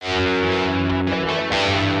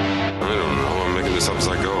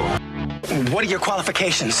What are your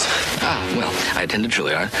qualifications? Well, I attended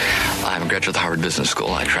Juilliard. I'm a graduate of the Harvard Business School.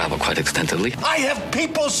 I travel quite extensively. I have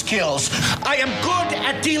people skills. I am good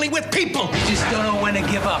at dealing with people. You just don't know when to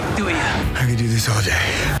give up, do you? I could do this all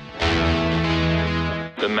day.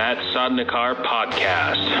 The Matt Sodnikar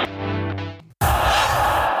Podcast.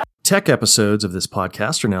 Tech episodes of this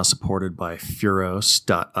podcast are now supported by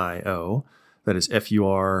Furos.io. That is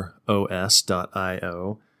Furos.io.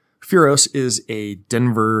 Furos is a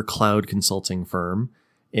Denver cloud consulting firm,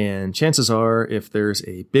 and chances are if there's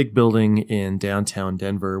a big building in downtown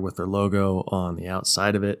Denver with their logo on the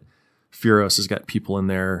outside of it, Furos has got people in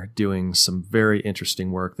there doing some very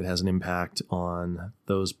interesting work that has an impact on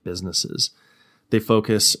those businesses. They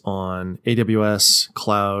focus on AWS,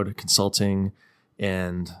 cloud, consulting,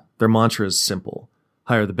 and their mantra is simple.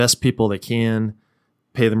 Hire the best people they can,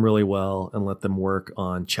 pay them really well, and let them work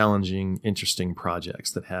on challenging, interesting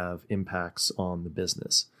projects that have impacts on the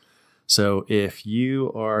business. So if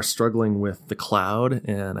you are struggling with the cloud,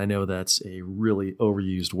 and I know that's a really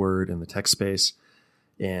overused word in the tech space,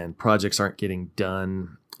 and projects aren't getting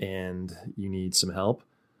done and you need some help,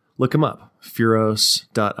 look them up.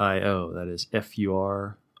 Furos.io. That is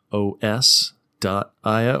Furos.io.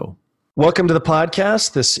 Welcome to the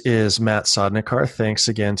podcast. This is Matt Sodnikar. Thanks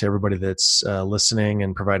again to everybody that's listening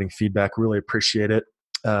and providing feedback. Really appreciate it.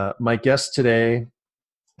 My guest today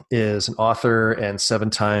is an author and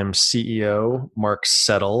 7-time CEO, Mark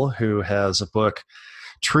Settle, who has a book,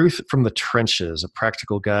 Truth from the Trenches, A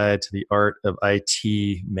Practical Guide to the Art of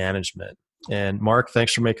IT Management. And Mark,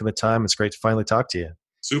 thanks for making the time. It's great to finally talk to you.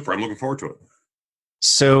 Super. I'm looking forward to it.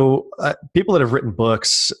 So people that have written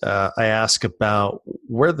books, I ask about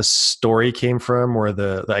where the story came from, where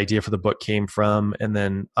the idea for the book came from. And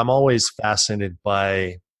then I'm always fascinated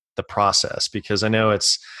by the process because I know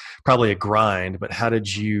it's probably a grind, but how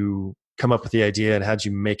did you come up with the idea and how did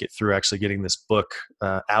you make it through actually getting this book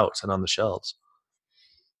out and on the shelves?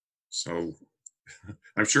 So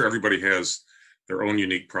I'm sure everybody has their own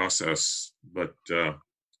unique process, but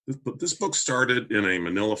this book started in a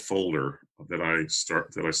manila folder that I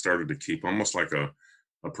started to keep almost like a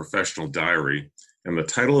professional diary. And the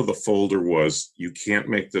title of the folder was "You Can't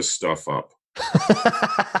Make This Stuff Up."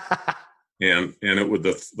 and it would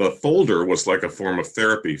the folder was like a form of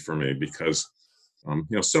therapy for me because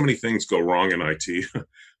so many things go wrong in IT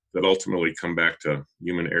that ultimately come back to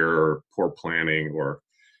human error, poor planning, or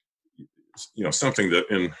something that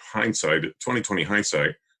in hindsight, 2020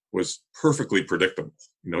 hindsight, was perfectly predictable,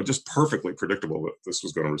 just perfectly predictable that this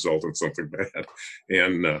was going to result in something bad.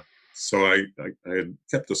 And so I had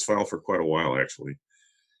kept this file for quite a while, actually.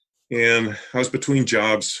 And I was between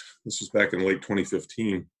jobs. This was back in late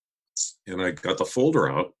 2015. And I got the folder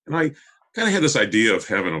out. And I kind of had this idea of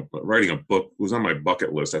writing a book. It was on my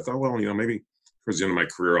bucket list. I thought, well, maybe towards the end of my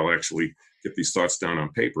career, I'll actually get these thoughts down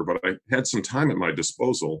on paper. But I had some time at my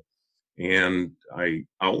disposal. And I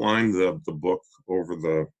outlined the book over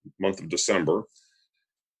the month of December,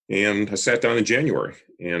 and I sat down in January.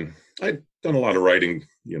 And I'd done a lot of writing,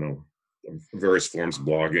 various forms of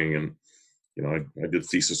blogging, and I did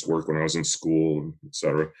thesis work when I was in school, et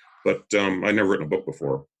cetera. But I'd never written a book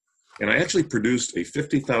before, and I actually produced a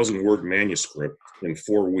 50,000-word manuscript in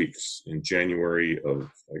 4 weeks in January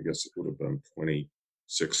of, I guess it would have been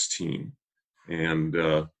 2016,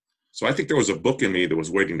 and so I think there was a book in me that was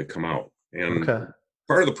waiting to come out. And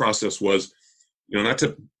part of the process was, not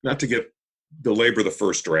to belabor the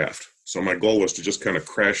first draft. So my goal was to just kind of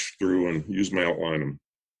crash through and use my outline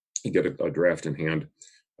and get a draft in hand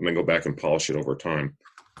and then go back and polish it over time.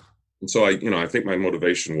 And so I think my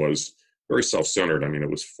motivation was very self-centered. I mean, it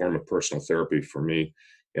was a form of personal therapy for me.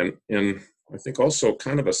 And I think also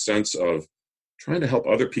kind of a sense of trying to help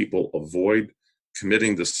other people avoid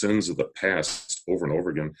committing the sins of the past over and over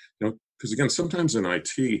again. Because again, sometimes in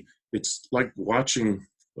IT, it's like watching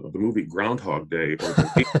the movie Groundhog Day.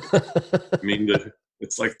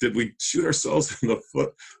 It's like, did we shoot ourselves in the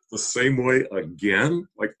foot the same way again?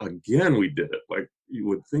 Like, again, we did it. Like, you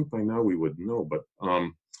would think by now we would know. But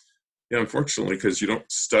unfortunately, because you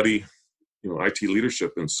don't study, IT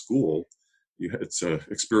leadership in school, it's an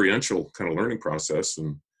experiential kind of learning process.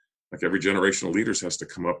 And like every generation of leaders has to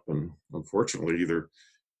come up and unfortunately either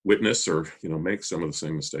witness or, make some of the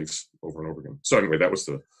same mistakes over and over again. So anyway, that was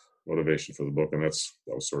the motivation for the book. And that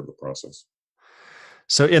was sort of the process.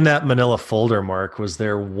 So in that manila folder, Mark, was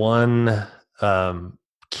there one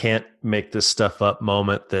can't make this stuff up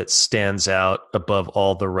moment that stands out above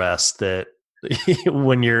all the rest that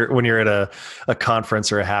when you're at a conference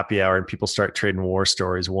or a happy hour and people start trading war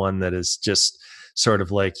stories, one that is just sort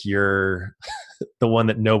of like you're the one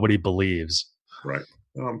that nobody believes? Right.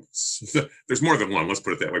 There's more than one. Let's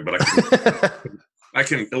put it that way. But I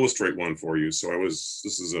can illustrate one for you. So this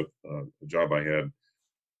is a job I had.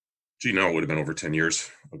 Gee, now it would have been over 10 years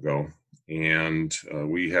ago. And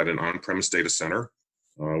we had an on-premise data center.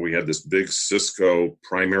 We had this big Cisco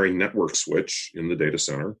primary network switch in the data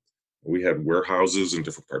center. We had warehouses in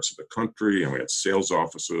different parts of the country, and we had sales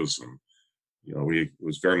offices, and it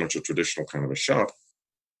was very much a traditional kind of a shop.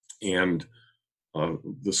 And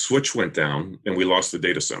the switch went down, and we lost the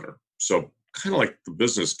data center. So kind of like the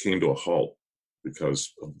business came to a halt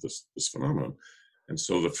because of this phenomenon. And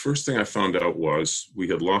so the first thing I found out was we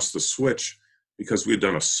had lost the switch because we had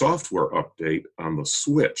done a software update on the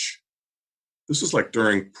switch. This was like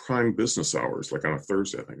during prime business hours, like on a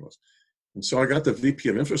Thursday, I think it was. And so I got the VP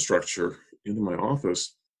of infrastructure into my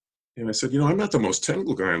office, and I said, I'm not the most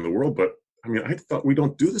technical guy in the world, but I mean, I thought we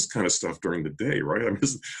don't do this kind of stuff during the day, right? I mean,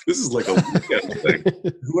 this is like a weekend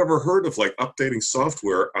thing. Who ever heard of like updating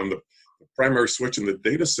software on the primary switch in the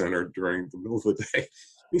data center during the middle of the day?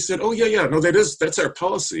 He said, oh, yeah, no, that's our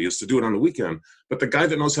policy, is to do it on the weekend. But the guy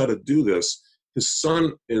that knows how to do this, his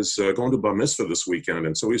son is going to Bar Mitzvah this weekend,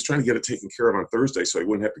 and so he was trying to get it taken care of on Thursday so he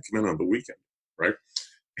wouldn't have to come in on the weekend, right?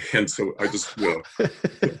 And so I just, you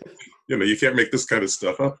can't make this kind of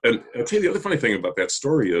stuff up. And I'll tell you the other funny thing about that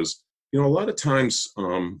story is, a lot of times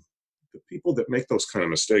the people that make those kind of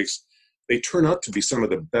mistakes, they turn out to be some of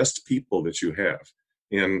the best people that you have.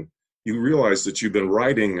 And you realize that you've been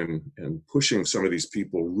writing and pushing some of these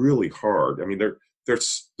people really hard. I mean, they're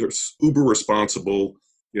uber responsible.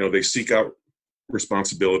 They seek out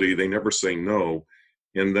responsibility. They never say no.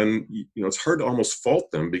 And then, it's hard to almost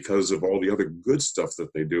fault them because of all the other good stuff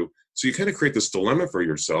that they do. So you kind of create this dilemma for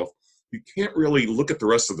yourself. You can't really look at the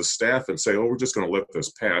rest of the staff and say, oh, we're just going to let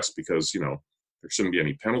this pass because, there shouldn't be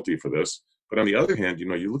any penalty for this. But on the other hand,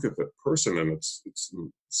 you look at the person and it's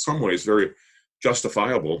in some ways very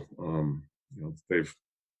justifiable. They've,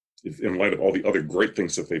 in light of all the other great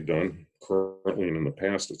things that they've done currently and in the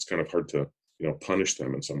past, it's kind of hard to, punish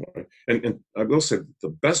them in some way. And I will say the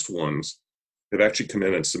best ones have actually come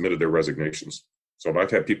in and submitted their resignations. So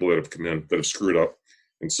I've had people that have come in that have screwed up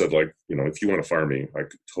and said, like, if you want to fire me, I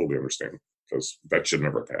could totally understand, because that should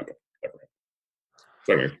never have happened. Ever.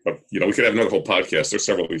 So anyway, but, we could have another whole podcast. There's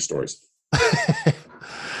several of these stories.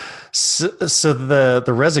 So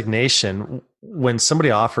the resignation, when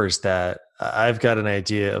somebody offers that, I've got an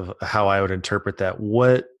idea of how I would interpret that.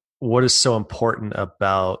 What is so important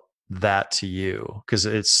about that to you? Because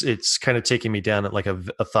it's kind of taking me down at like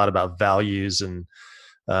a thought about values, and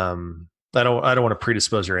I don't want to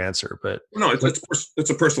predispose your answer, but no, it's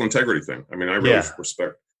a personal integrity thing. I mean, I really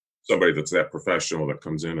respect somebody that's that professional that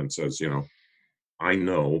comes in and says, I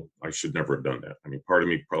know I should never have done that. I mean, part of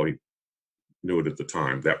me probably knew it at the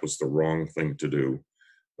time. That was the wrong thing to do,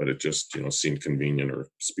 but it just, seemed convenient or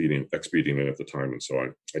expedient at the time. And so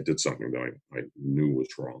I did something that I knew was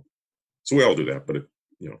wrong. So we all do that, but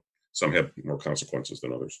some have more consequences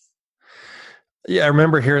than others. Yeah, I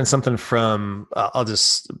remember hearing something from, I'll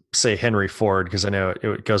just say Henry Ford, because I know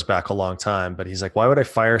it goes back a long time, but he's like, why would I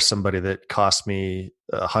fire somebody that cost me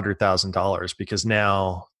 $100,000? Because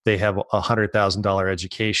now they have $100,000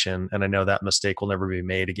 education, and I know that mistake will never be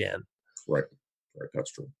made again. Right.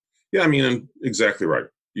 That's true. Yeah, I mean, and exactly right.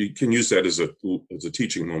 You can use that as a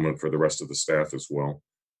teaching moment for the rest of the staff as well.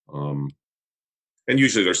 And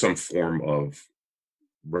usually there's some form of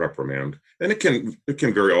reprimand, and it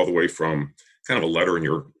can vary all the way from kind of a letter in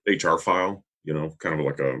your HR file, kind of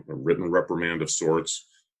like a written reprimand of sorts.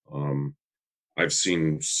 I've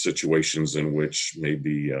seen situations in which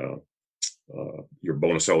maybe your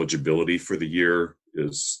bonus eligibility for the year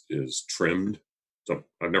is trimmed. So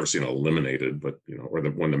I've never seen it eliminated, but or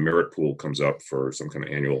when the merit pool comes up for some kind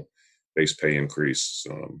of annual base pay increase,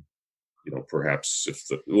 perhaps if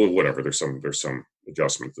whatever, there's some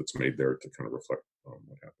adjustment that's made there to kind of reflect what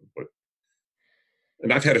happened.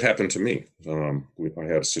 And I've had it happen to me. I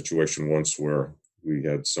had a situation once where we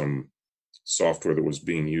had some software that was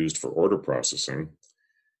being used for order processing,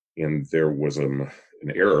 and there was an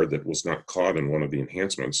error that was not caught in one of the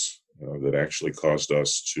enhancements that actually caused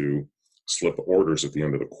us to slip orders at the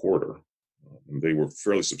end of the quarter. And they were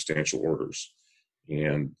fairly substantial orders.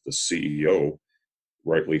 And the CEO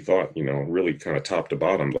rightly thought, really kind of top to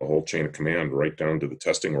bottom, the whole chain of command, right down to the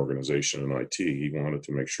testing organization in IT, he wanted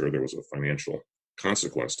to make sure there was a financial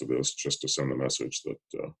consequence to this, just to send the message that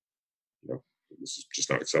this is just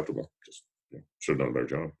not acceptable. Just should have done a better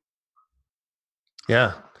job.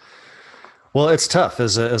 Yeah. Well, it's tough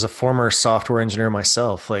as a former software engineer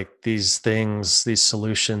myself. Like these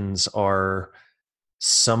solutions are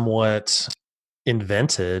somewhat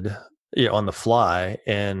invented on the fly,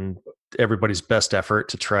 and everybody's best effort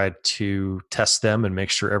to try to test them and make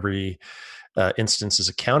sure every instance is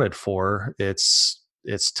accounted for, it's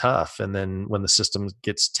tough. And then when the system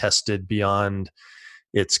gets tested beyond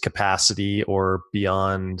its capacity or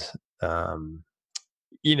beyond,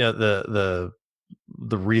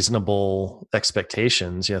 the reasonable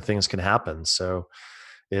expectations, things can happen. So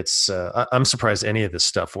it's, I'm surprised any of this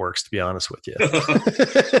stuff works, to be honest with you.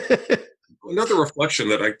 Another reflection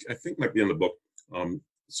that I think might be in the book.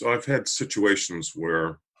 So I've had situations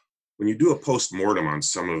where when you do a post-mortem on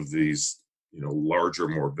some of these, larger,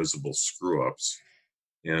 more visible screw-ups,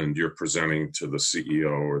 and you're presenting to the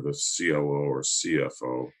CEO or the COO or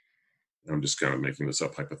CFO, I'm just kind of making this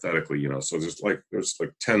up hypothetically, so there's like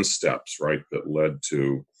 10 steps, right, that led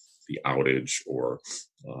to the outage or,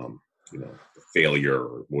 the failure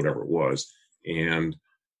or whatever it was. And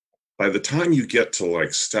by the time you get to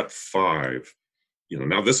like step 5,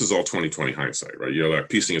 now this is all 2020 hindsight, right? Like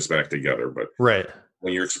piecing us back together, but right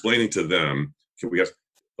when you're explaining to them,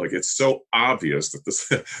 it's so obvious that this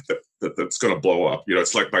that's going to blow up.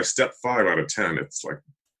 It's like by step 5 out of 10, it's like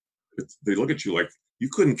they look at you like, you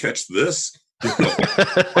couldn't catch this.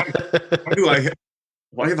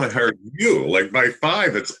 Why have I hired you? Like by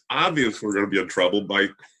 5, it's obvious we're going to be in trouble. By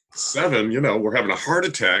 7, we're having a heart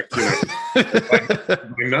attack. By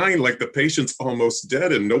 9, like the patient's almost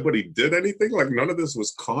dead and nobody did anything. Like none of this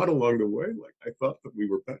was caught along the way. Like I thought that we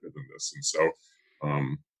were better than this. And so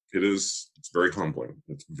it's very humbling.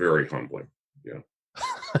 It's very humbling. Yeah.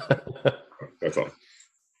 That's all.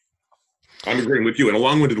 I'm agreeing with you. In a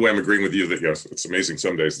long-winded way, I'm agreeing with you that, yes, it's amazing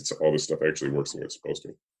some days all this stuff actually works the way it's supposed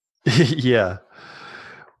to. Yeah.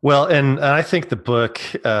 Well, and I think the book,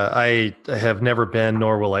 I have never been,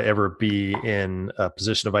 nor will I ever be in a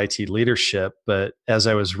position of IT leadership. But as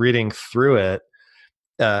I was reading through it,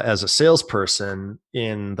 as a salesperson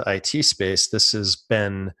in the IT space, this has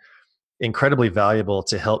been incredibly valuable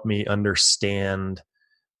to help me understand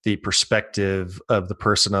the perspective of the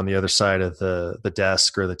person on the other side of the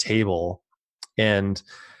desk or the table. And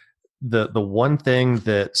the one thing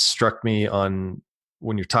that struck me on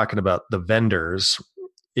when you're talking about the vendors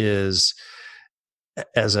is,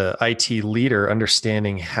 as a IT leader,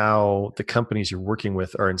 understanding how the companies you're working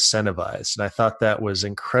with are incentivized. And I thought that was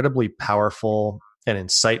incredibly powerful and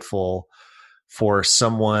insightful for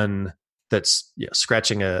someone that's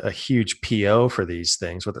scratching a huge PO for these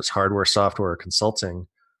things, whether it's hardware, software, or consulting,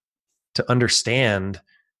 to understand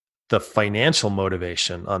the financial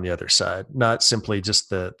motivation on the other side, not simply just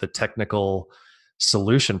the technical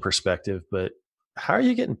solution perspective, but how are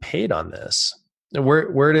you getting paid on this?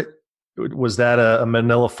 Was that a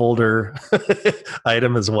manila folder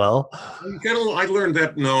item as well? I learned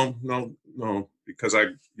that no, because I,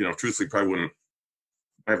 truthfully probably wouldn't.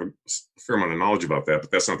 I have a fair amount of knowledge about that,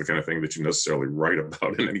 but that's not the kind of thing that you necessarily write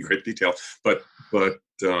about in any great detail. But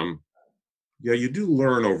you do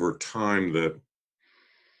learn over time that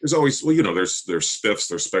there's always, there's spiffs,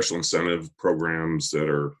 there's special incentive programs that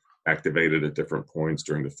are activated at different points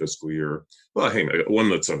during the fiscal year. Well, hey, one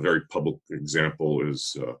that's a very public example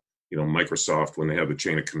is, Microsoft, when they had the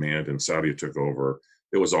chain of command and Satya took over,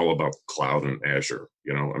 it was all about cloud and Azure.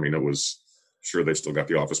 It was, sure, they still got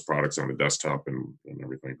the Office products on the desktop and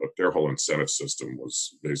everything, but their whole incentive system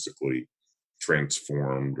was basically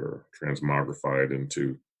transformed or transmogrified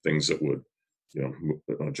into things that would,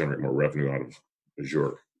 generate more revenue out of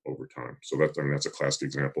Azure over time. So that's a classic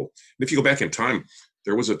example. And if you go back in time,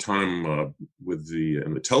 there was a time in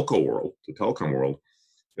the telco world, the telecom world,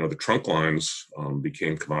 the trunk lines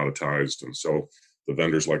became commoditized, and so the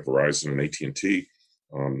vendors like Verizon and AT&T,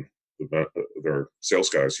 their sales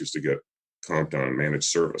guys used to get comped on managed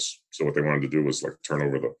service. So what they wanted to do was like turn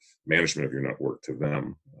over the management of your network to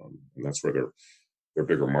them, and that's where their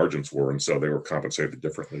bigger margins were. And so they were compensated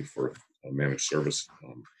differently for managed service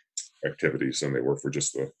activities than they were for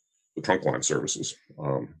just the trunk line services.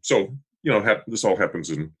 This all happens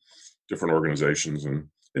in different organizations and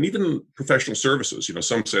even professional services.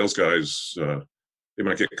 Some sales guys, they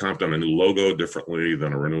might get comped on a new logo differently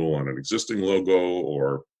than a renewal on an existing logo,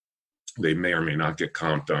 or they may or may not get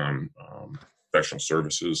comped on professional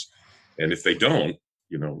services. And if they don't,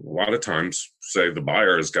 a lot of times, say the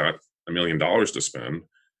buyer has got $1 million to spend,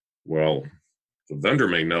 well, the vendor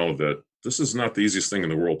may know that this is not the easiest thing in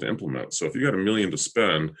the world to implement. So if you got $1 million to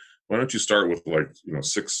spend, why don't you start with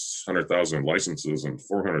 600,000 licenses and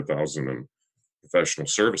 400,000 in professional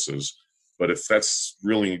services? But if that's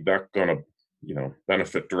really not going to,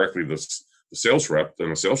 benefit directly the sales rep, then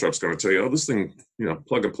the sales rep's going to tell you, this thing,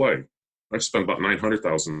 plug and play. I spent about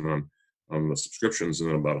 900,000 on the subscriptions, and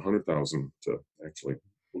then about 100,000 to actually.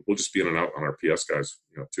 We'll just be in and out on our PS guys,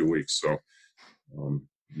 2 weeks. So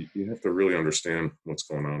you have to really understand what's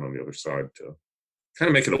going on the other side to kind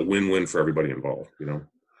of make it a win-win for everybody involved, And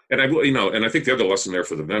and I think the other lesson there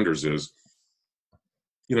for the vendors is,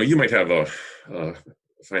 you might have a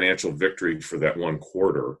financial victory for that one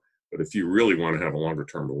quarter, but if you really want to have a longer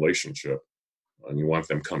term relationship and you want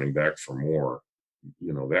them coming back for more,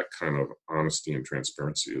 that kind of honesty and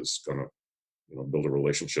transparency is going to, build a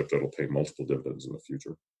relationship that'll pay multiple dividends in the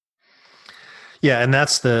future. Yeah, and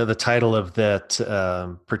that's the title of that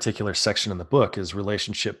particular section in the book is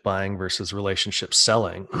relationship buying versus relationship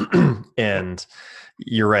selling. And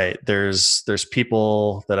you're right. There's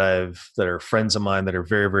people that are friends of mine that are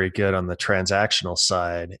very, very good on the transactional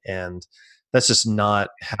side, and that's just not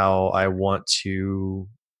how I want to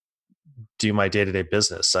do my day-to-day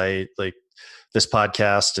business. I like this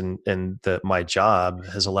podcast and my job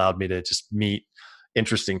has allowed me to just meet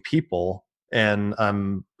interesting people. And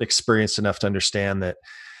I'm experienced enough to understand that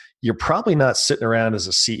you're probably not sitting around as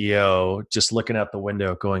a CEO just looking out the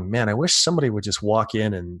window going, man, I wish somebody would just walk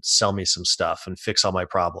in and sell me some stuff and fix all my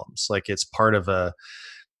problems. Like it's part of I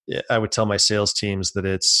would tell my sales teams that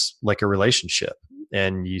it's like a relationship.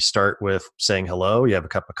 And you start with saying hello, you have a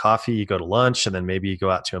cup of coffee, you go to lunch, and then maybe you go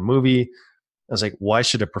out to a movie. I was like, why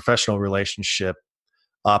should a professional relationship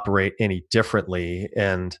operate any differently?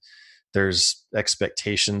 And there's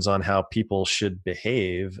expectations on how people should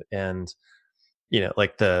behave, and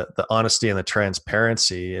like the honesty and the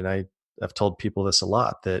transparency. And I've told people this a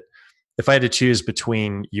lot, that if I had to choose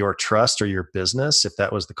between your trust or your business, if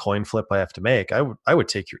that was the coin flip I have to make, I would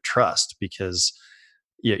take your trust, because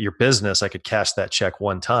your business, I could cash that check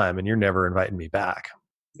one time and you're never inviting me back.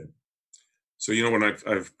 Yeah. So when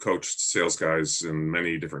I've coached sales guys in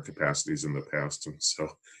many different capacities in the past, and so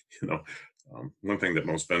one thing that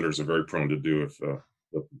most vendors are very prone to do if the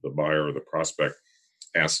buyer or the prospect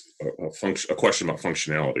asks a question about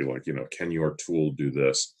functionality, like, can your tool do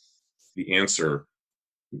this? The answer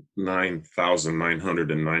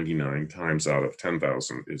 9,999 times out of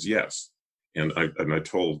 10,000 is yes. And I've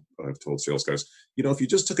told sales guys, if you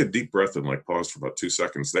just took a deep breath and like paused for about 2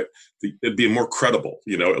 seconds, it'd be more credible.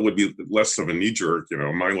 It would be less of a knee-jerk,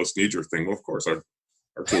 mindless knee-jerk thing. Well, of course, our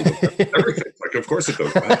tool does everything. Like, of course it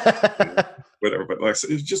does that. Whatever, but like, so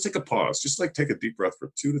just take a pause. Just like take a deep breath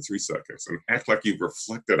for 2 to 3 seconds and act like you've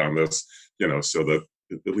reflected on this, so that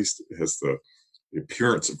at least it has the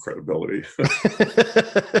appearance of credibility.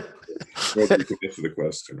 Whether you can answer the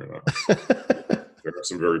question or not. There are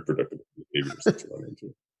some very predictable behaviors that you run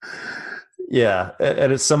into. Yeah.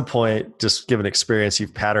 And at some point, just given experience,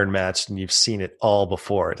 you've pattern matched and you've seen it all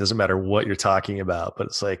before. It doesn't matter what you're talking about, but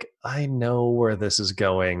it's like, I know where this is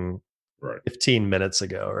going. Right. 15 minutes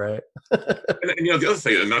ago, right? and the other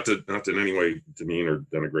thing, and not to in any way demean or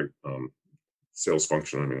denigrate sales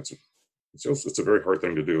function. I mean, it's a very hard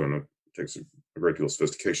thing to do, and it takes a great deal of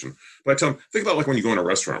sophistication. But I tell them, think about like when you go in a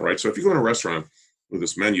restaurant, right? So if you go in a restaurant with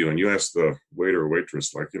this menu and you ask the waiter or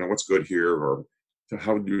waitress, like, what's good here, or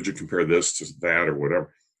how would you compare this to that, or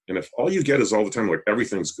whatever. And if all you get is all the time, like,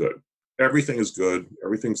 everything's good, everything is good,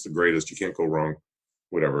 everything's the greatest, you can't go wrong,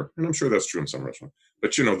 whatever. And I'm sure that's true in some restaurants.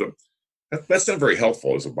 But that's not very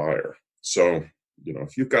helpful as a buyer. So,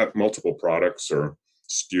 if you've got multiple products or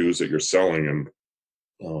SKUs that you're selling,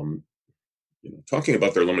 and talking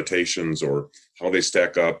about their limitations or how they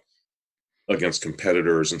stack up against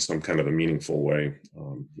competitors in some kind of a meaningful way,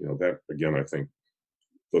 that again, I think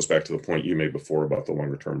goes back to the point you made before about the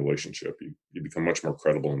longer term relationship. You become much more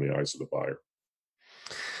credible in the eyes of the buyer.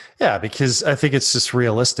 Yeah, because I think it's just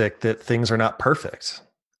realistic that things are not perfect,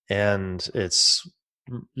 and it's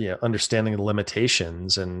understanding the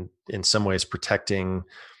limitations and in some ways protecting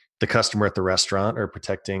the customer at the restaurant or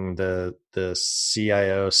protecting the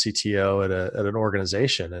CIO, CTO at an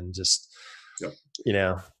organization, and just,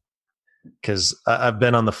 because I've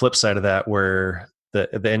been on the flip side of that where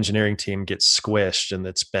the engineering team gets squished, and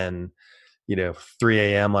it's been, 3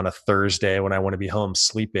 a.m. on a Thursday when I want to be home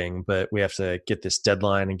sleeping, but we have to get this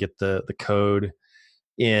deadline and get the code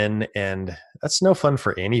in, and that's no fun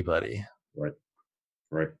for anybody.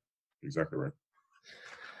 Right. Exactly right.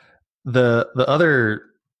 The other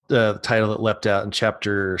title that leapt out in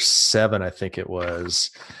chapter 7, I think it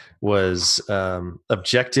was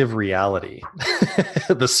Objective Reality,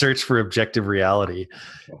 the search for objective reality.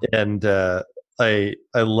 And I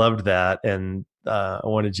loved that. And I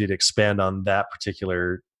wanted you to expand on that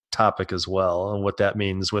particular topic as well, and what that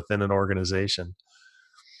means within an organization.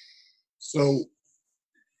 So,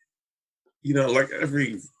 like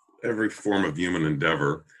every form of human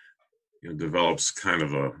endeavor, develops kind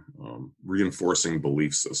of a reinforcing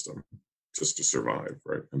belief system just to survive,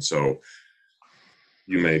 right? And so,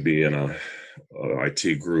 you may be in a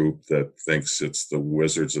IT group that thinks it's the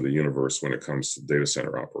wizards of the universe when it comes to data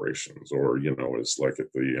center operations, or is like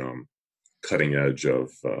at the cutting edge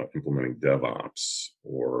of implementing DevOps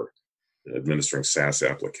or administering SaaS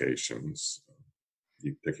applications.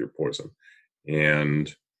 You pick your poison,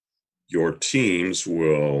 and your teams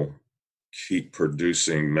will keep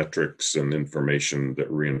producing metrics and information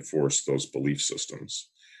that reinforce those belief systems.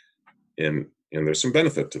 And there's some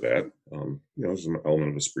benefit to that. There's an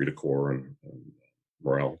element of esprit de corps and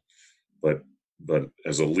morale, but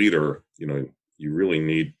as a leader, you really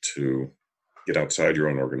need to get outside your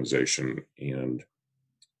own organization and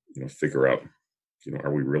figure out,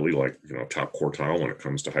 are we really like top quartile when it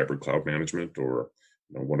comes to hybrid cloud management, or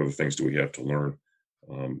what other things do we have to learn?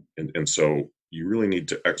 And so you really need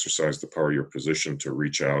to exercise the power of your position to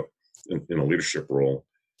reach out in a leadership role.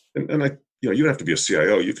 And I, you don't have to be a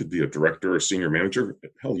CIO. You could be a director or senior manager.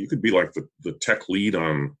 Hell, you could be like the tech lead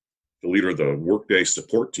on the leader of the Workday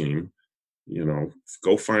support team.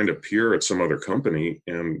 Go find a peer at some other company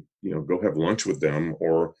and, go have lunch with them.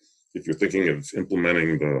 Or if you're thinking of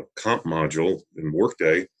implementing the comp module in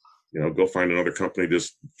Workday, go find another company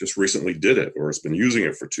just recently did it or has been using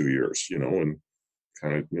it for 2 years, and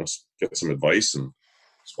kind of, get some advice and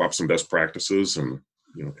swap some best practices and,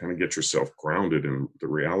 kind of get yourself grounded in the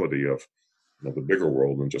reality of the bigger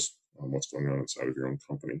world and just what's going on inside of your own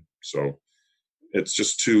company. So it's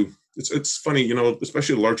just it's funny,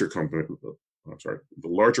 especially the larger company, the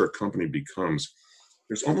larger a company becomes,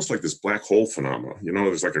 there's almost like this black hole phenomena.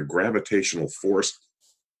 There's like a gravitational force,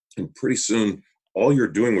 and pretty soon all you're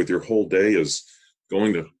doing with your whole day is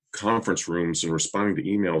going to conference rooms and responding to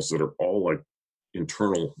emails that are all like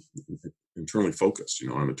internally focused,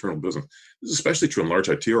 on internal business. This is especially true in large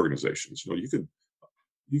IT organizations.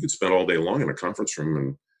 You could spend all day long in a conference room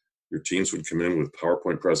and your teams would come in with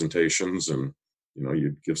PowerPoint presentations and,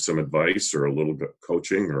 you'd give some advice or a little bit of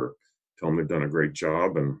coaching or tell them they've done a great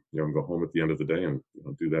job and, go home at the end of the day and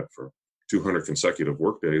do that for 200 consecutive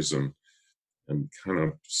work days and kind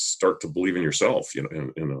of start to believe in yourself, in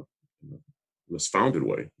a misfounded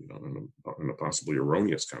way, in a possibly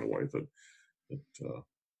erroneous kind of way that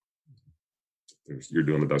you're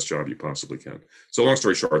doing the best job you possibly can. So long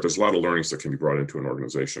story short, there's a lot of learnings that can be brought into an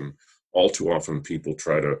organization. All too often people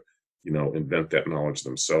try to, invent that knowledge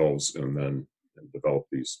themselves and then develop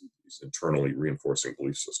these internally reinforcing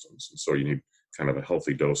belief systems. And so you need kind of a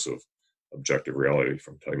healthy dose of objective reality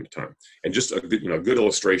from time to time. And just a good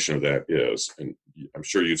illustration of that is, and I'm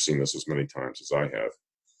sure you've seen this as many times as I have,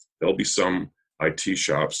 there'll be some IT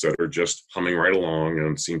shops that are just humming right along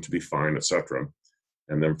and seem to be fine, etc.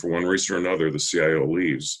 And then for one reason or another, the CIO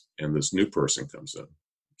leaves and this new person comes in,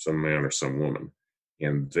 some man or some woman,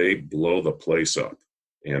 and they blow the place up.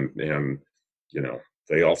 And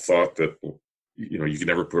they all thought that, you could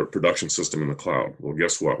never put a production system in the cloud. Well,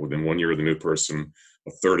 guess what? Within 1 year of the new person,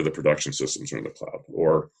 a third of the production systems are in the cloud.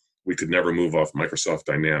 Or we could never move off Microsoft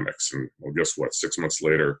Dynamics. And well, guess what? 6 months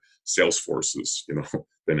later, Salesforce has,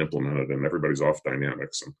 been implemented and everybody's off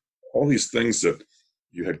Dynamics. And all these things that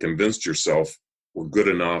you had convinced yourself were good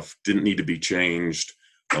enough, didn't need to be changed,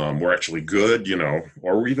 were actually good, or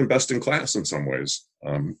were even best in class in some ways.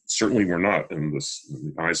 Certainly we're not in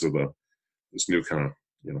the eyes of this new kind of,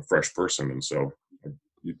 fresh person. And so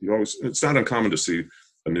you always, it's not uncommon to see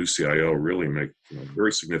a new CIO really make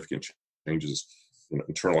very significant changes in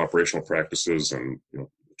internal operational practices and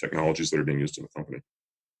technologies that are being used in the company.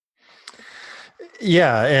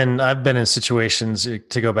 Yeah, and I've been in situations,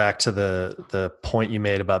 to go back to the point you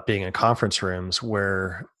made about being in conference rooms,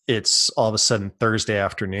 where it's all of a sudden Thursday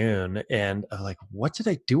afternoon and I'm like, what did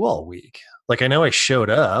I do all week? Like, I know I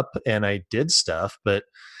showed up and I did stuff, but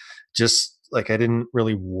just like I didn't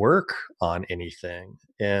really work on anything.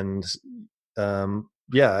 And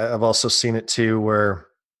I've also seen it too, where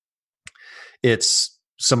it's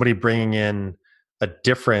somebody bringing in a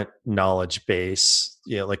different knowledge base,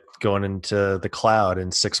 like going into the cloud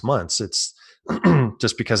in 6 months. It's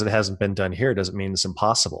just because it hasn't been done here doesn't mean it's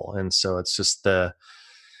impossible. And so it's just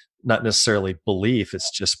not necessarily belief,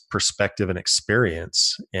 it's just perspective and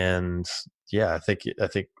experience. And I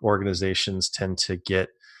think organizations tend to get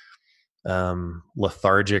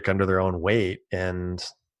lethargic under their own weight, and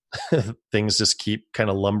things just keep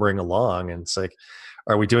kind of lumbering along. And it's like,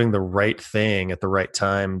 are we doing the right thing at the right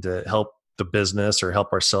time to help the business or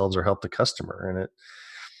help ourselves or help the customer?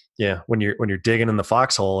 And when you're digging in the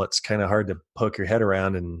foxhole, it's kind of hard to poke your head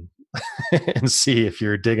around and and see if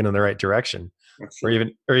you're digging in the right direction.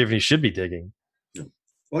 Absolutely. or even you should be digging. Yeah.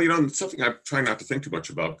 Well, it's something I try not to think too much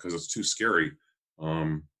about because it's too scary.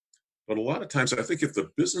 But a lot of times I think if the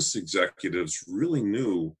business executives really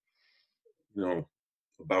knew,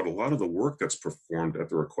 about a lot of the work that's performed at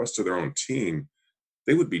the request of their own team,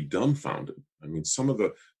 they would be dumbfounded. I mean, some of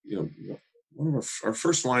the, one of our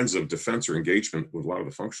first lines of defense or engagement with a lot of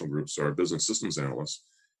the functional groups are business systems analysts.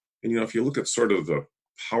 And, if you look at sort of the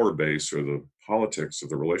power base or the politics of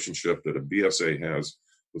the relationship that a BSA has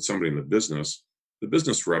with somebody in the business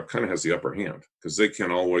rep kind of has the upper hand because they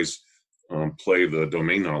can always play the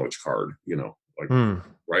domain knowledge card,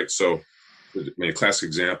 right? So a classic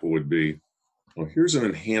example would be, well, here's an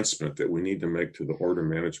enhancement that we need to make to the order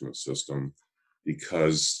management system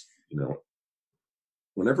because,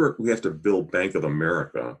 whenever we have to build Bank of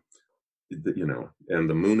America, and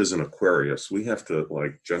the moon is in Aquarius, we have to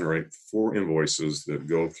generate 4 invoices that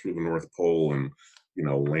go through the North Pole and,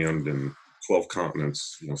 land in 12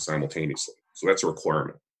 continents, simultaneously. So that's a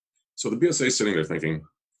requirement. So the BSA is sitting there thinking,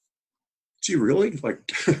 gee, really?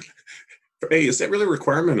 A, is that really a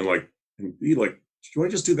requirement? And B, do I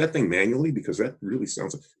just do that thing manually? Because that really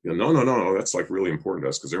sounds no, that's really important to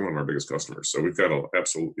us because they're one of our biggest customers. So we've got to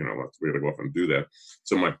absolutely, we got to go off and do that.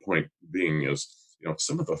 So my point being is,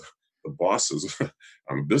 some of the bosses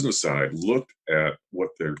on the business side looked at what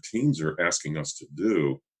their teams are asking us to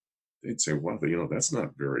do. They'd say, well, that's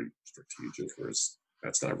not very strategic, or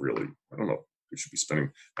that's not really, I don't know, we should be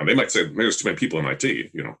spending. They might say, maybe there's too many people in IT.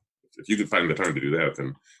 If you could find the time to do that,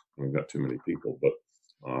 then we've got too many people. But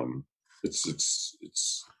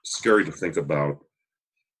it's scary to think about,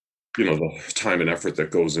 the time and effort that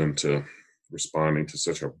goes into responding to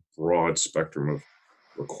such a broad spectrum of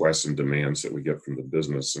requests and demands that we get from the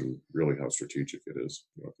business, and really how strategic it is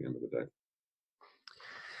at the end of the day.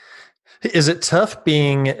 Is it tough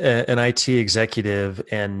being an IT executive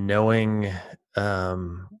and knowing,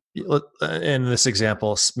 in this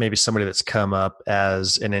example, maybe somebody that's come up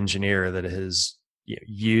as an engineer that has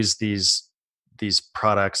used these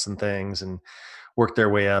products and things and worked their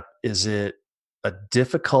way up? Is it a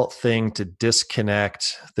difficult thing to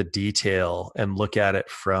disconnect the detail and look at it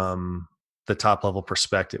from the top level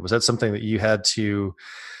perspective? Was that something that you had to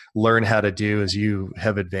learn how to do as you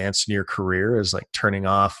have advanced in your career, is turning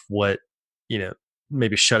off what,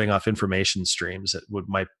 maybe shutting off information streams that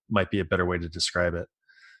might be a better way to describe it?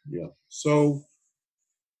 Yeah. So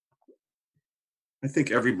I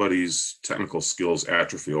think everybody's technical skills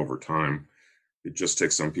atrophy over time. It just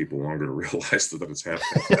takes some people longer to realize that it's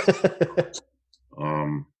happening.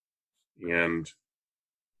 And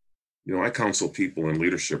I counsel people in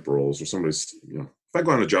leadership roles, or somebody's, if I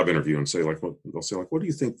go on a job interview and say they'll say what do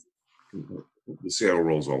you think the CIO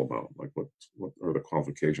role is all about? What are the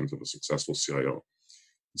qualifications of a successful CIO?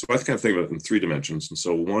 So I kind of think of it in 3 dimensions. And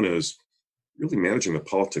so one is really managing the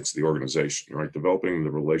politics of the organization, right? Developing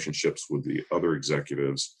the relationships with the other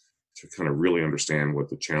executives to kind of really understand what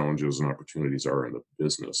the challenges and opportunities are in the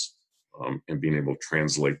business, and being able to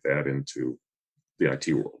translate that into the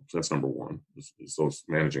IT world. So that's number 1, is those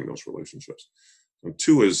managing those relationships. And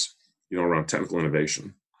 2 is, around technical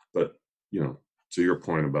innovation. But, to your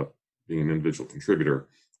point about being an individual contributor,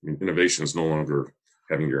 innovation is no longer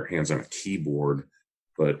having your hands on a keyboard,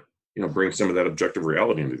 but, bring some of that objective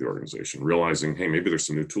reality into the organization, realizing, hey, maybe there's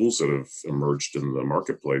some new tools that have emerged in the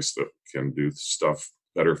marketplace that can do stuff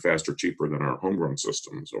better, faster, cheaper than our homegrown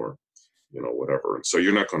systems, or, whatever. And so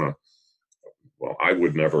you're not going to, I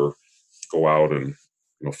would never go out and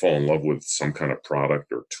fall in love with some kind of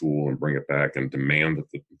product or tool and bring it back and demand that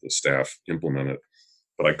the staff implement it.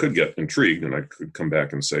 But I could get intrigued, and I could come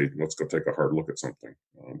back and say, let's go take a hard look at something.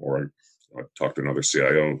 Or I talked to another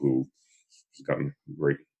CIO who has gotten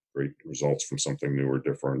great results from something new or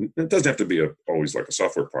different. It doesn't have to be always like a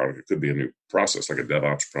software product. It could be a new process, like a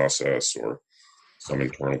DevOps process or some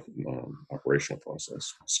internal operational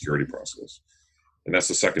process, security process. And that's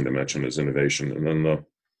the second dimension, is innovation. And then the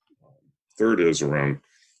third is around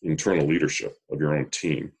internal leadership of your own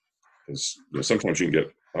team. Because sometimes you can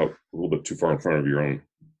get out a little bit too far in front of your own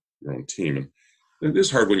team. And it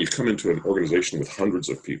is hard when you come into an organization with hundreds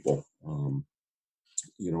of people.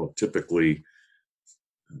 Typically,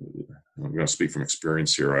 I'm going to speak from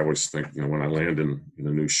experience here. I always think, when I land in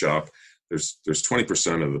a new shop, there's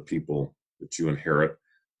 20% of the people that you inherit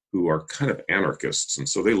who are kind of anarchists. And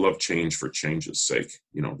so they love change for change's sake.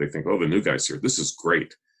 They think, oh, the new guy's here. This is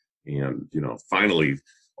great. And, finally,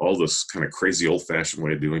 all this kind of crazy old-fashioned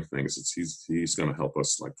way of doing things, he's going to help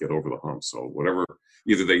us get over the hump. So whatever,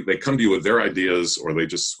 either they come to you with their ideas, or they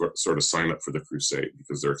just sort of sign up for the crusade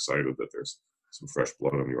because they're excited that there's some fresh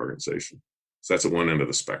blood in the organization. So that's at one end of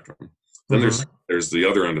the spectrum. Then there's the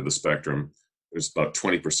other end of the spectrum. There's about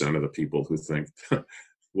 20% of the people who think,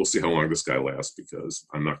 we'll see how long this guy lasts, because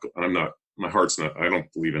my heart's not, I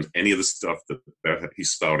don't believe in any of the stuff that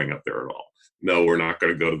he's spouting up there at all. No, we're not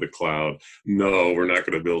going to go to the cloud. No, we're not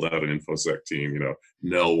going to build out an InfoSec team.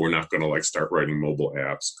 No, we're not going to like start writing mobile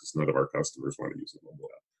apps because none of our customers want to use a mobile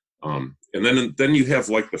app. And then you have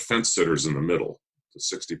like the fence sitters in the middle, the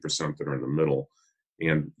 60% that are in the middle.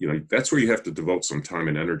 And, that's where you have to devote some time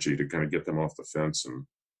and energy to kind of get them off the fence and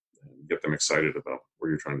get them excited about where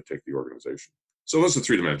you're trying to take the organization. So those are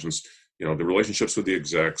 3 dimensions, the relationships with the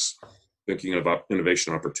execs, thinking about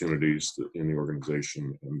innovation opportunities in the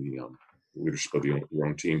organization, and the leadership of your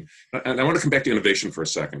own team. And I want to come back to innovation for a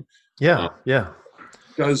second. Yeah.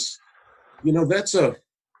 Because,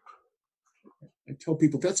 I tell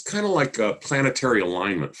people that's kind of like a planetary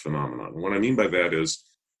alignment phenomenon. And what I mean by that is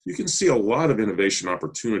you can see a lot of innovation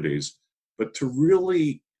opportunities, but to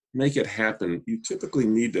really make it happen, you typically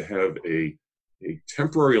need to have a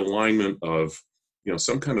temporary alignment of,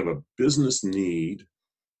 some kind of a business need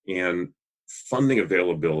and funding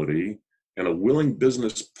availability and a willing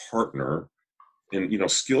business partner and,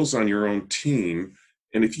 skills on your own team.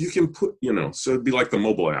 And if you can put, so it'd be like the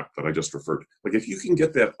mobile app that I just referred to. Like if you can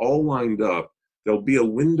get that all lined up, there'll be a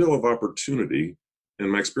window of opportunity.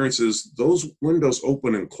 And my experience is those windows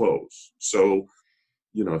open and close. So,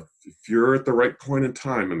 if you're at the right point in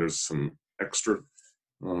time and there's some extra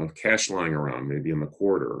cash lying around, maybe in the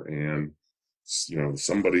quarter, and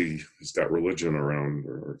somebody has got religion around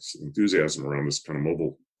or enthusiasm around this kind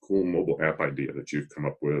of cool mobile app idea that you've come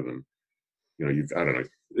up with, and I don't know.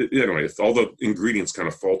 Anyway, if all the ingredients kind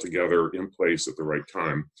of fall together in place at the right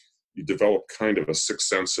time, you develop kind of a sixth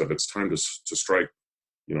sense of it's time to strike.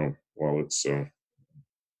 While it's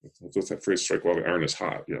what's that phrase? Strike while the iron is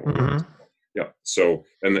hot. Mm-hmm. Yeah. So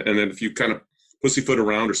and then if you kind of pussyfoot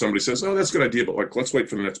around, or somebody says, "Oh, that's a good idea," but like let's wait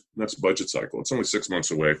for the next budget cycle. It's only 6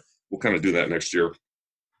 months away. We'll kind of do that next year.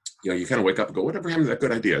 You kind of wake up and go, "Whatever happened to that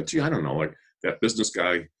good idea?" Gee, I don't know. Like that business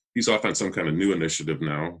guy, he's off on some kind of new initiative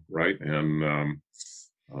now, right? And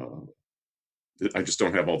I just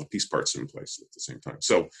don't have all the piece parts in place at the same time.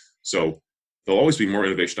 So there'll always be more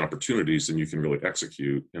innovation opportunities than you can really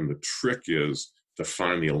execute. And the trick is to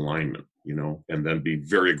find the alignment, and then be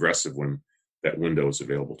very aggressive when that window is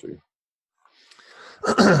available to you.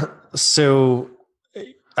 So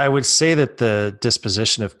I would say that the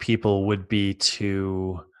disposition of people would be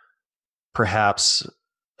to perhaps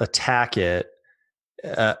attack it,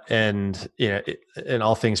 and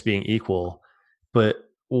all things being equal, but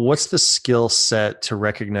what's the skill set to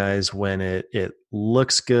recognize when it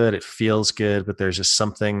looks good, it feels good, but there's just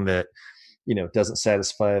something that doesn't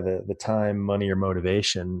satisfy the time, money, or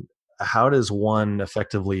motivation? How does one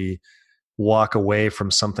effectively walk away from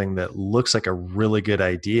something that looks like a really good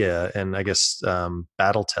idea, and I guess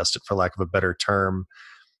battle test it, for lack of a better term,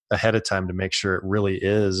 ahead of time to make sure it really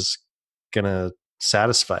is going to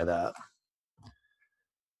satisfy that?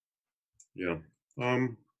 Yeah.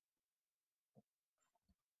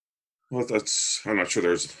 Well, I'm not sure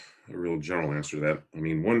there's a real general answer to that. I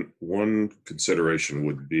mean, one consideration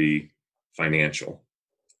would be financial.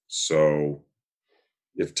 So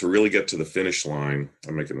if to really get to the finish line,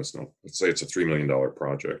 I'm making this note, let's say it's a $3 million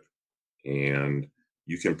project and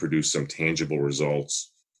you can produce some tangible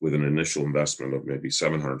results with an initial investment of maybe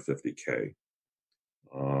 $750K.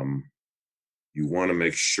 You want to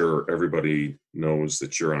make sure everybody knows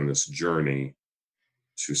that you're on this journey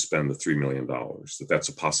to spend the $3 million, that's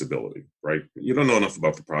a possibility, right? You don't know enough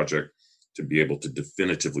about the project to be able to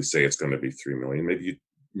definitively say it's going to be 3 million.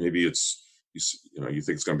 Maybe it's, you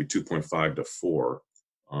think it's going to be 2.5 to 4.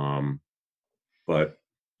 But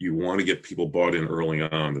you want to get people bought in early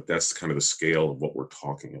on that's kind of the scale of what we're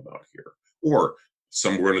talking about here. Or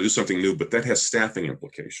we're going to do something new, but that has staffing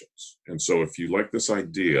implications. And so if you like this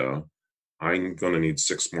idea, I'm going to need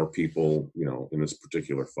 6 more people, in this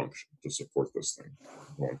particular function to support this thing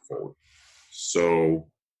going forward. So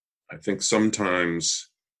I think sometimes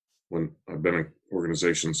when I've been in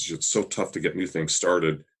organizations, it's so tough to get new things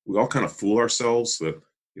started. We all kind of fool ourselves that,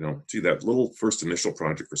 that little first initial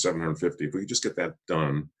project for 750, if we just get that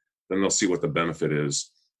done, then they'll see what the benefit is.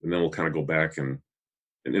 And then we'll kind of go back and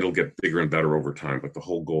it'll get bigger and better over time. But the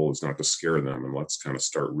whole goal is not to scare them, and let's kind of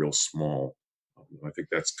start real small. I think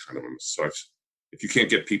that's kind of if you can't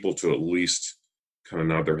get people to at least kind of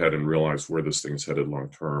nod their head and realize where this thing is headed long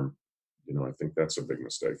term, I think that's a big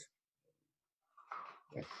mistake.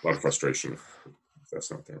 A lot of frustration if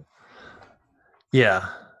that's not there. Yeah.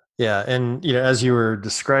 And as you were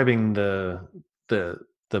describing the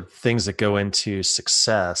things that go into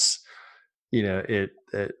success, I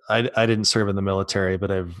didn't serve in the military,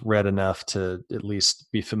 but I've read enough to at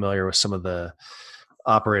least be familiar with some of the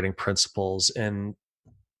operating principles. And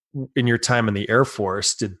in your time in the Air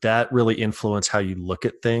Force, did that really influence how you look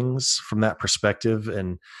at things from that perspective?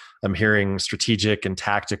 And I'm hearing strategic and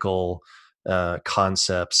tactical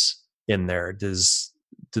concepts in there. Did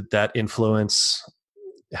that influence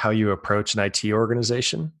how you approach an IT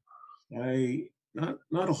organization? Not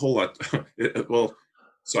a whole lot. Well,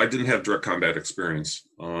 so I didn't have direct combat experience.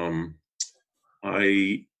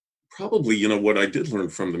 I probably, what I did learn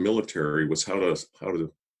from the military was how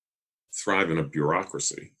to thrive in a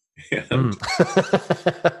bureaucracy, and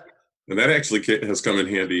and that actually has come in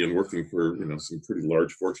handy in working for some pretty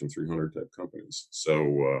large Fortune 300 type companies.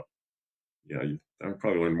 So I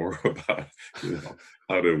probably learned more about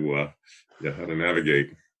how to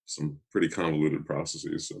navigate some pretty convoluted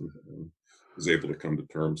processes, and was able to come to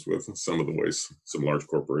terms with some of the ways some large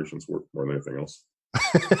corporations work more than anything else.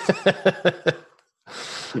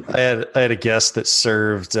 I had a guest that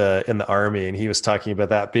served in the Army, and he was talking about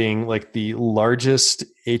that being like the largest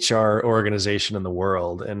HR organization in the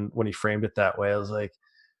world. And when he framed it that way, I was like,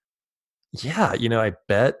 yeah, I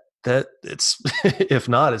bet that it's, if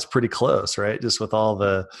not, it's pretty close, right? Just with all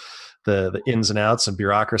the ins and outs and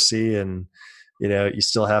bureaucracy, and you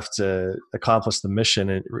still have to accomplish the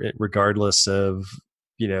mission regardless of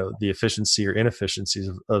the efficiency or inefficiencies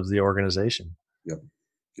of the organization. Yep.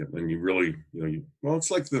 Yeah, and you really, well, it's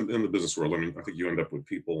like in the business world. I mean, I think you end up with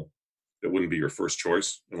people that wouldn't be your first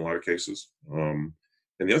choice in a lot of cases. And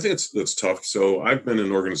the other thing that's tough. So I've been in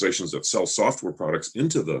organizations that sell software products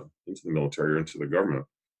into the military or into the government,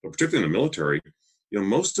 but particularly in the military,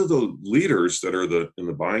 most of the leaders that are in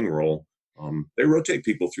the buying role, they rotate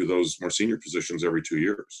people through those more senior positions every 2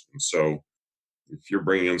 years. And so if you're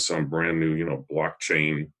bringing in some brand new,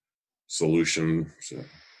 blockchain solution to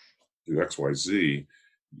do X, Y, Z,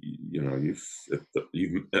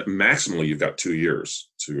 maximally you've got 2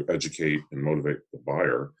 years to educate and motivate the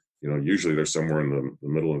buyer. Usually they're somewhere in the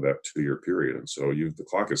middle of that 2-year period, and so the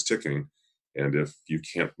clock is ticking. And if you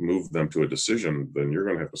can't move them to a decision, then you're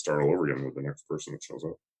going to have to start all over again with the next person that shows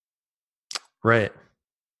up. Right.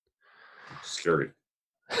 It's scary.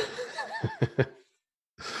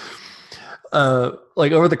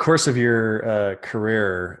 Like over the course of your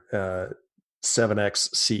career,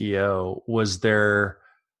 7X CEO, was there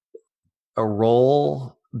a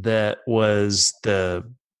role that was the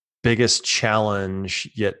biggest challenge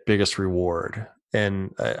yet biggest reward?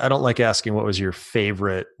 And I don't like asking what was your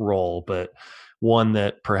favorite role, but one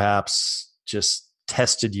that perhaps just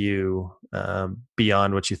tested you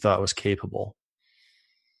beyond what you thought was capable.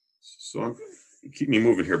 So I'm keep me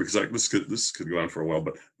moving here because this could go on for a while,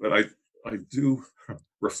 but I do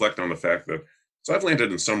reflect on the fact that I've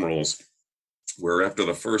landed in some roles where after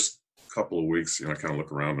the first couple of weeks, I kind of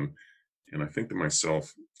look around and I think to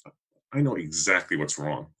myself, I know exactly what's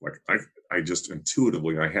wrong. Like I just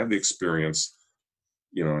intuitively, I have the experience,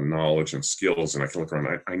 and knowledge and skills, and I can look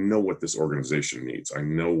around. I know what this organization needs. I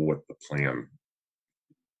know what the plan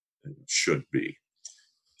should be.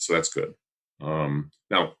 So that's good.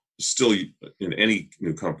 Now, still, in any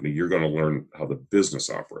new company, you're going to learn how the business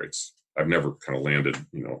operates. I've never kind of landed,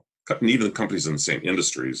 and even companies in the same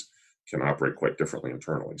industries can operate quite differently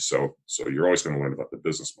internally. So you're always going to learn about the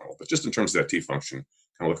business model. But just in terms of that T function,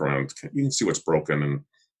 kind of look around, you can see what's broken. And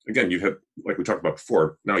again, you have, like we talked about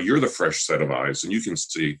before, now you're the fresh set of eyes, and you can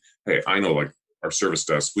see, hey, I know like our service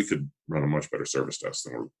desk, we could run a much better service desk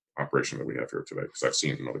than our operation that we have here today, because I've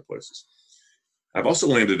seen it in other places. I've also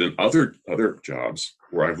landed in other jobs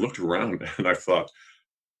where I've looked around and I've thought,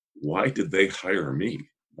 why did they hire me?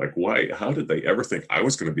 Like, why? How did they ever think I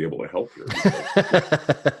was going to be able to help here?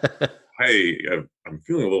 I'm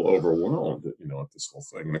feeling a little overwhelmed, at this whole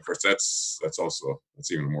thing. And of course, that's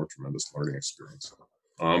even a more tremendous learning experience.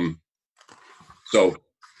 So,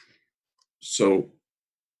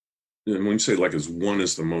 and when you say like, one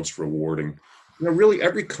is the most rewarding, really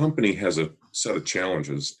every company has a set of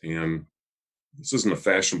challenges, and this isn't a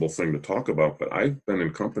fashionable thing to talk about, but I've been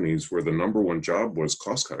in companies where the number one job was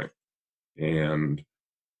cost cutting. And,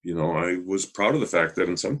 I was proud of the fact that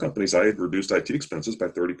in some companies I had reduced IT expenses by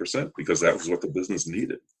 30% because that was what the business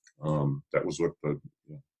needed. That was what the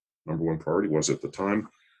number one priority was at the time.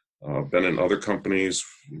 Been in other companies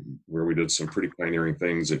where we did some pretty pioneering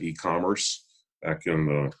things in e-commerce back in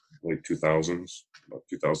the late 2000s, about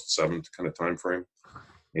 2007 kind of time frame.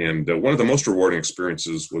 And one of the most rewarding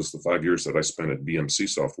experiences was the 5 years that I spent at BMC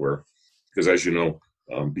Software, because as you know,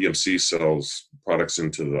 BMC sells products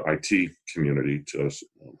into the IT community to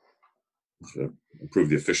improve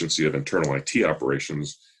the efficiency of internal IT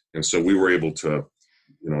operations. And so we were able to,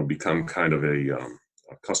 become kind of a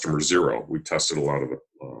customer zero. We tested a lot of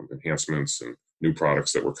enhancements and new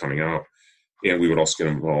products that were coming out. And we would also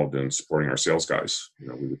get involved in supporting our sales guys.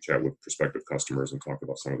 We would chat with prospective customers and talk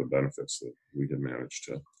about some of the benefits that we had managed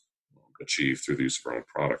to achieve through the use of our own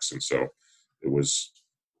products. And so it was,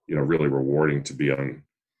 really rewarding to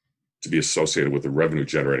be associated with the revenue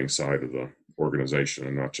generating side of the organization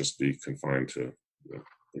and not just be confined to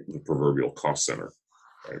the proverbial cost center.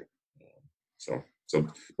 Right.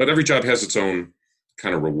 But every job has its own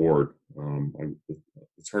kind of reward.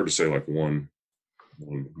 It's hard to say like one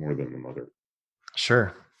more than another.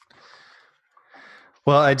 Sure.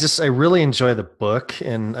 Well, I really enjoy the book,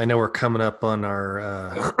 and I know we're coming up on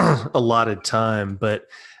our allotted time, but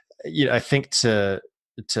I think to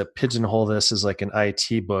pigeonhole this as like an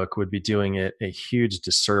IT book would be doing it a huge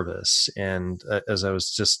disservice. And as I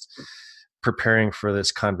was just preparing for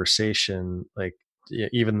this conversation, like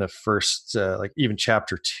even the first, like even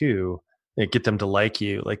chapter 2, get them to like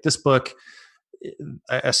you. Like this book,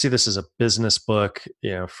 I see this as a business book,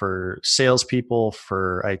 for salespeople,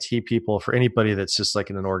 for IT people, for anybody that's just like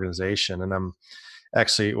in an organization. And I'm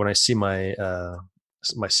actually, when I see my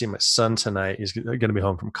son tonight, he's going to be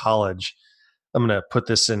home from college. I'm going to put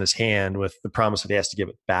this in his hand with the promise that he has to give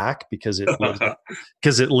it back because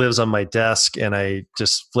it lives on my desk, and I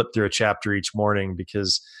just flip through a chapter each morning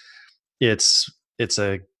because it's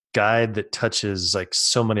a guide that touches like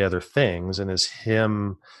so many other things. And as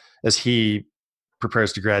he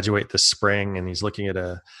prepares to graduate this spring and he's looking at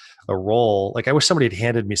a role, like I wish somebody had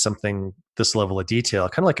handed me something this level of detail,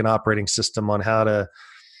 kind of like an operating system on how to,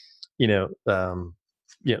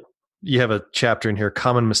 you have a chapter in here,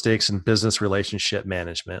 common mistakes in business relationship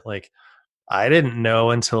management. Like I didn't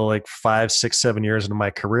know until like 5, 6, 7 years into my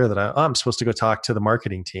career that I'm supposed to go talk to the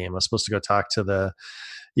marketing team. I'm supposed to go talk to the,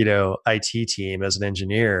 IT team as an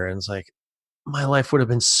engineer. And it's like, my life would have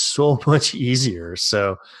been so much easier.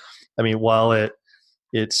 So, I mean, while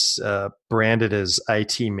it's branded as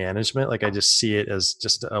IT management, like I just see it as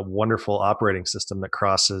just a wonderful operating system that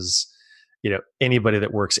crosses, anybody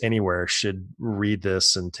that works anywhere should read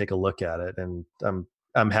this and take a look at it. And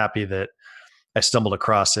I'm happy that I stumbled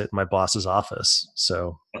across it in my boss's office.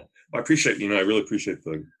 So I appreciate, I really appreciate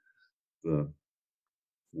the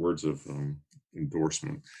words of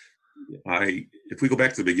endorsement. If we go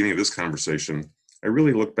back to the beginning of this conversation, I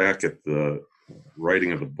really look back at the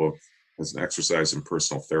writing of the book as an exercise in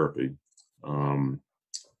personal therapy,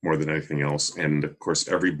 more than anything else. And of course,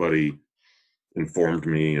 everybody informed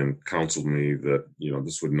me and counseled me that,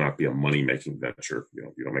 this would not be a money-making venture.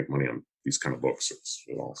 You don't make money on these kind of books.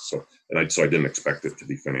 So I didn't expect it to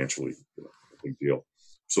be financially a big deal.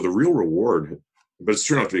 So the real reward, but it's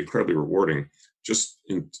turned out to be incredibly rewarding, just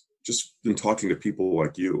in talking to people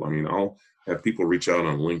like you. I mean, I'll have people reach out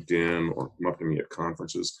on LinkedIn or come up to me at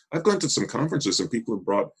conferences. I've gone to some conferences and people have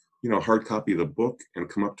brought, a hard copy of the book and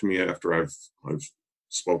come up to me after I've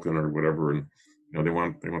spoken or whatever, and they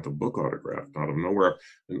want the book autographed out of nowhere.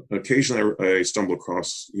 And occasionally I stumble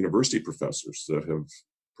across university professors that have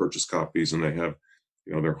purchased copies, and they have,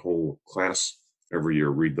 their whole class every year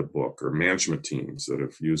read the book, or management teams that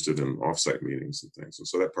have used it in offsite meetings and things. And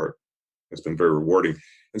so that part has been very rewarding.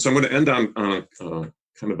 And so I'm going to end on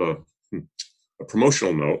kind of a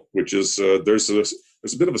promotional note, which is there's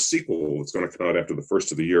a bit of a sequel that's going to come out after the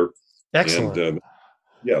first of the year. Excellent. And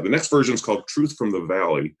the next version is called Truth from the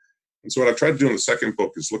Valley. And so what I've tried to do in the second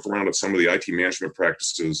book is look around at some of the IT management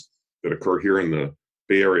practices that occur here in the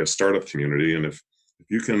Bay Area startup community. And if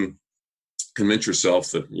you can convince yourself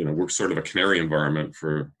that, we're sort of a canary environment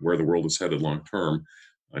for where the world is headed long term,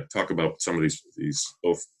 I talk about some of these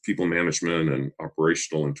both people management and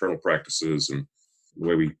operational internal practices and the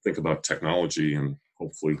way we think about technology, and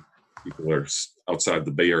hopefully people that are outside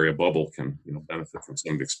the Bay Area bubble can, benefit from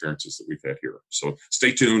some of the experiences that we've had here. So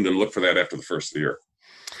stay tuned and look for that after the first of the year.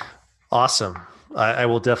 Awesome. I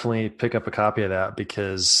will definitely pick up a copy of that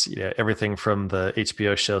because everything from the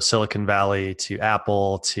HBO show Silicon Valley to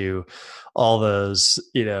Apple to all those,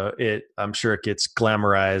 I'm sure it gets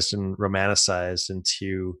glamorized and romanticized, and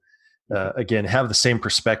to again have the same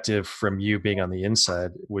perspective from you being on the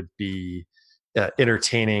inside would be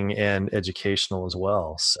entertaining and educational as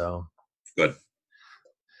well. So good.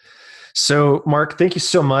 So, Mark, thank you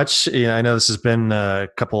so much. I know this has been a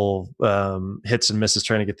couple hits and misses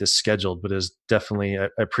trying to get this scheduled, but it's definitely, I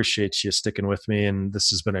appreciate you sticking with me. And this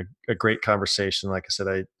has been a great conversation. Like I said,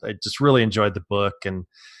 I just really enjoyed the book. And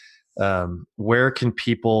where can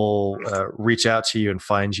people reach out to you and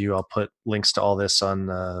find you? I'll put links to all this on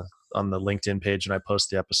the LinkedIn page when I post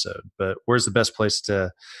the episode. But where's the best place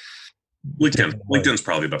to? LinkedIn. LinkedIn's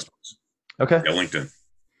probably the best place. Okay. Yeah, LinkedIn.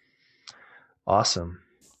 Awesome.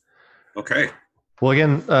 Okay. Well,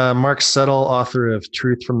 again, Mark Settle, author of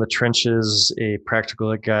Truth from the Trenches, a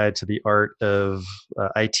practical guide to the art of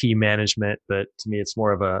IT management. But to me, it's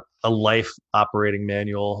more of a life operating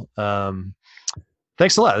manual.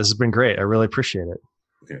 Thanks a lot. This has been great. I really appreciate it.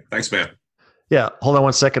 Okay. Thanks, man. Yeah. Hold on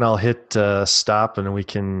one second. I'll hit stop and we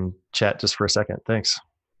can chat just for a second. Thanks.